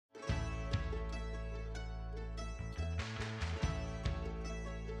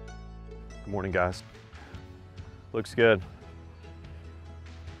Morning, guys. Looks good.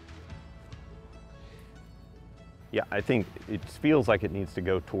 Yeah, I think it feels like it needs to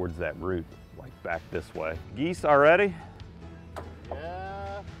go towards that root, like back this way. Geese already?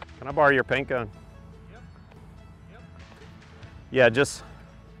 Yeah. Can I borrow your paint gun? Yep. Yep. Yeah, just.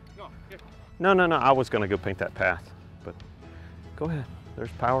 Go. Here. No, I was gonna go paint that path, but go ahead.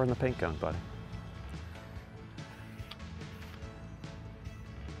 There's power in the paint gun, buddy.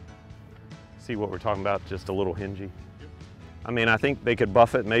 See what we're talking about, just a little hingy. I mean, I think they could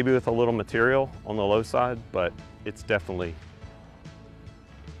buff it maybe with a little material on the low side, but it's definitely,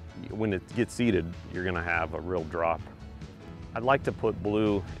 when it gets seated, you're gonna have a real drop. I'd like to put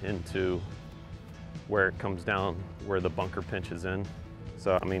blue into where it comes down, where the bunker pinches in.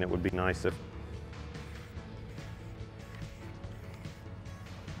 So, I mean, it would be nice if,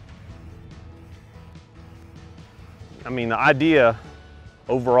 I mean, the idea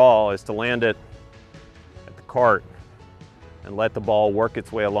overall is to land it at the cart and let the ball work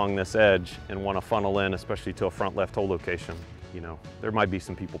its way along this edge and want to funnel in, especially to a front left hole location. You know, there might be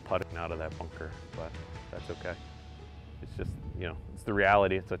some people putting out of that bunker, but that's okay. It's just, you know, it's the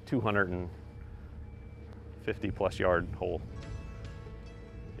reality. It's a 250 plus yard hole.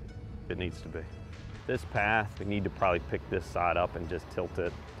 It needs to be. This path, we need to probably pick this side up and just tilt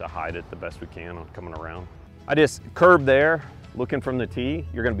it to hide it the best we can on coming around. I just curb there, looking from the tee,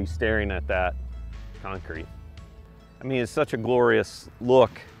 you're gonna be staring at that concrete. I mean, it's such a glorious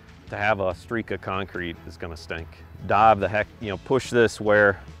look to have a streak of concrete is gonna stink. Dive the heck, you know, push this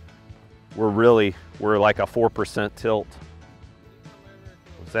where we're like a 4% tilt.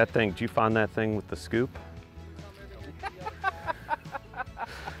 Was that thing, did you find that thing with the scoop?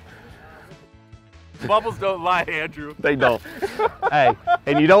 Bubbles don't lie, Andrew. They don't. Hey,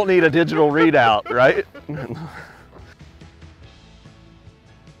 and you don't need a digital readout, right?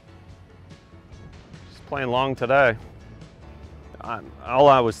 Just playing long today. All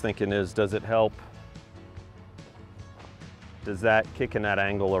I was thinking is, does it help? Does that kicking that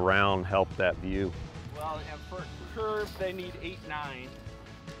angle around help that view? Well, and for curve, they need 8-9. Let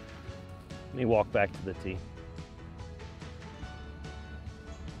me walk back to the tee.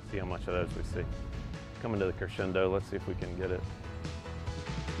 See how much of those we see. Coming to the crescendo, let's see if we can get it.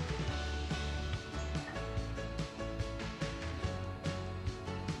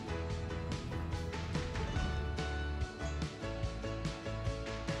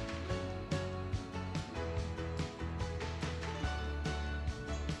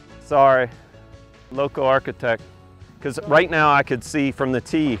 Sorry, local architect. Because right now I could see from the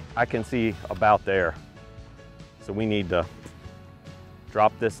tee, I can see about there. So we need to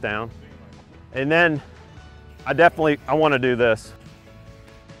drop this down. And then I want to do this.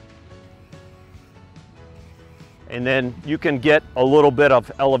 And then you can get a little bit of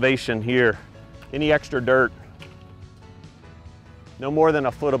elevation here. Any extra dirt. No more than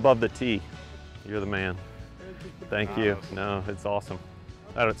a foot above the tee. You're the man. Thank you. No, it's awesome.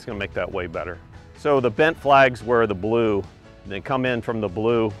 It's gonna make that way better. So the bent flags were the blue, and then come in from the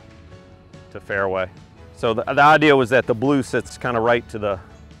blue to fairway. So the idea was that the blue sits kind of right to the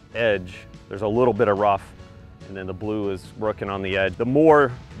edge. There's a little bit of rough, and then the blue is working on the edge. The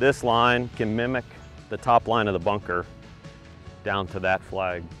more this line can mimic the top line of the bunker down to that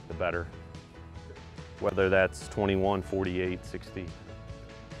flag, the better. Whether that's 21, 48, 60.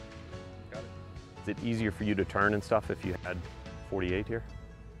 Got it. Is it easier for you to turn and stuff if you had 48 here?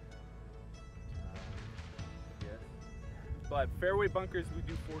 Yes. But fairway bunkers, we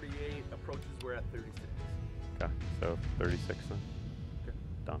do 48. Approaches, we're at 36. Okay, so 36 then. Okay.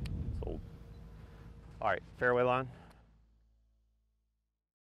 Done, sold. All right, fairway line.